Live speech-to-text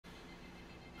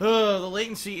The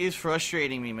latency is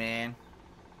frustrating me, man.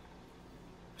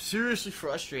 Seriously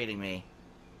frustrating me.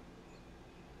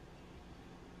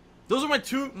 Those are my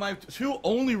two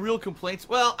only real complaints.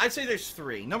 Well, I'd say there's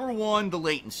three. Number one, the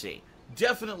latency.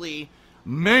 Definitely,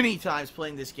 many times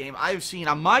playing this game, I've seen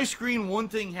on my screen one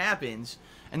thing happens,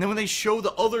 and then when they show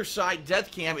the other side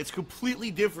death cam, it's completely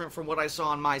different from what I saw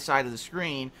on my side of the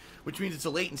screen, which means it's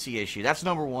a latency issue. That's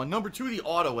number one. Number two, the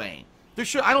auto-aim.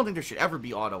 I don't think there should ever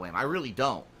be auto-aim. I really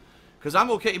don't. Because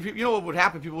I'm okay. You know what would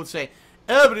happen? People would say,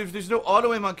 but if there's no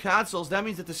auto-aim on consoles, that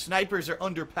means that the snipers are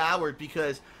underpowered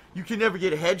because you can never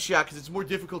get a headshot because it's more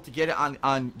difficult to get it on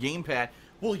gamepad.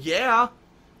 Well, yeah,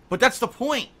 but that's the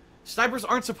point. Snipers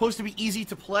aren't supposed to be easy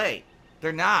to play.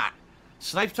 They're not.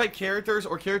 Snipe-type characters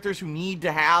or characters who need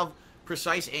to have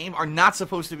precise aim are not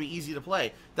supposed to be easy to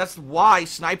play. That's why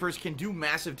snipers can do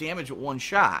massive damage with one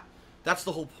shot. That's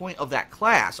the whole point of that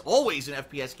class. Always in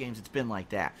FPS games it's been like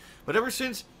that. But ever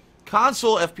since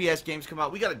console FPS games come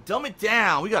out, we gotta dumb it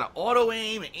down. We gotta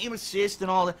auto-aim and aim assist and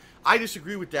all that. I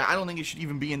disagree with that. I don't think it should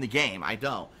even be in the game. I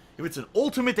don't. If it's an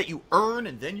ultimate that you earn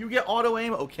and then you get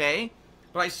auto-aim, okay.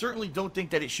 But I certainly don't think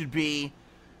that it should be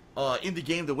in the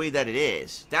game the way that it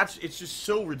is. It's just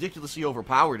so ridiculously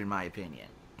overpowered in my opinion.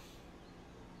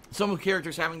 Some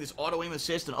characters having this auto-aim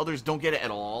assist and others don't get it at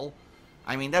all.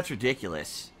 I mean, that's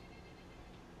ridiculous.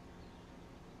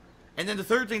 And then the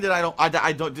third thing that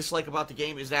I don't dislike about the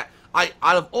game is that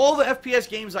out of all the FPS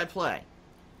games I play,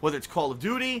 whether it's Call of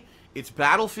Duty, it's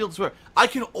Battlefield, I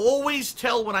can always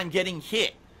tell when I'm getting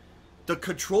hit. The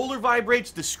controller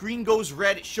vibrates, the screen goes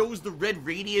red, it shows the red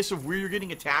radius of where you're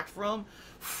getting attacked from.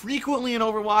 Frequently in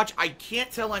Overwatch, I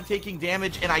can't tell I'm taking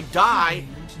damage and I die,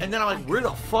 and then I'm like, where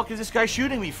the fuck is this guy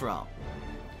shooting me from?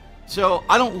 So,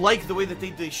 I don't like the way that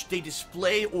they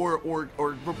display or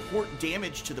report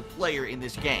damage to the player in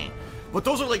this game. But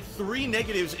those are like 3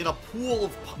 negatives in a pool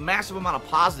of massive amount of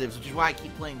positives, which is why I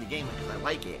keep playing the game, because I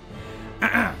like it.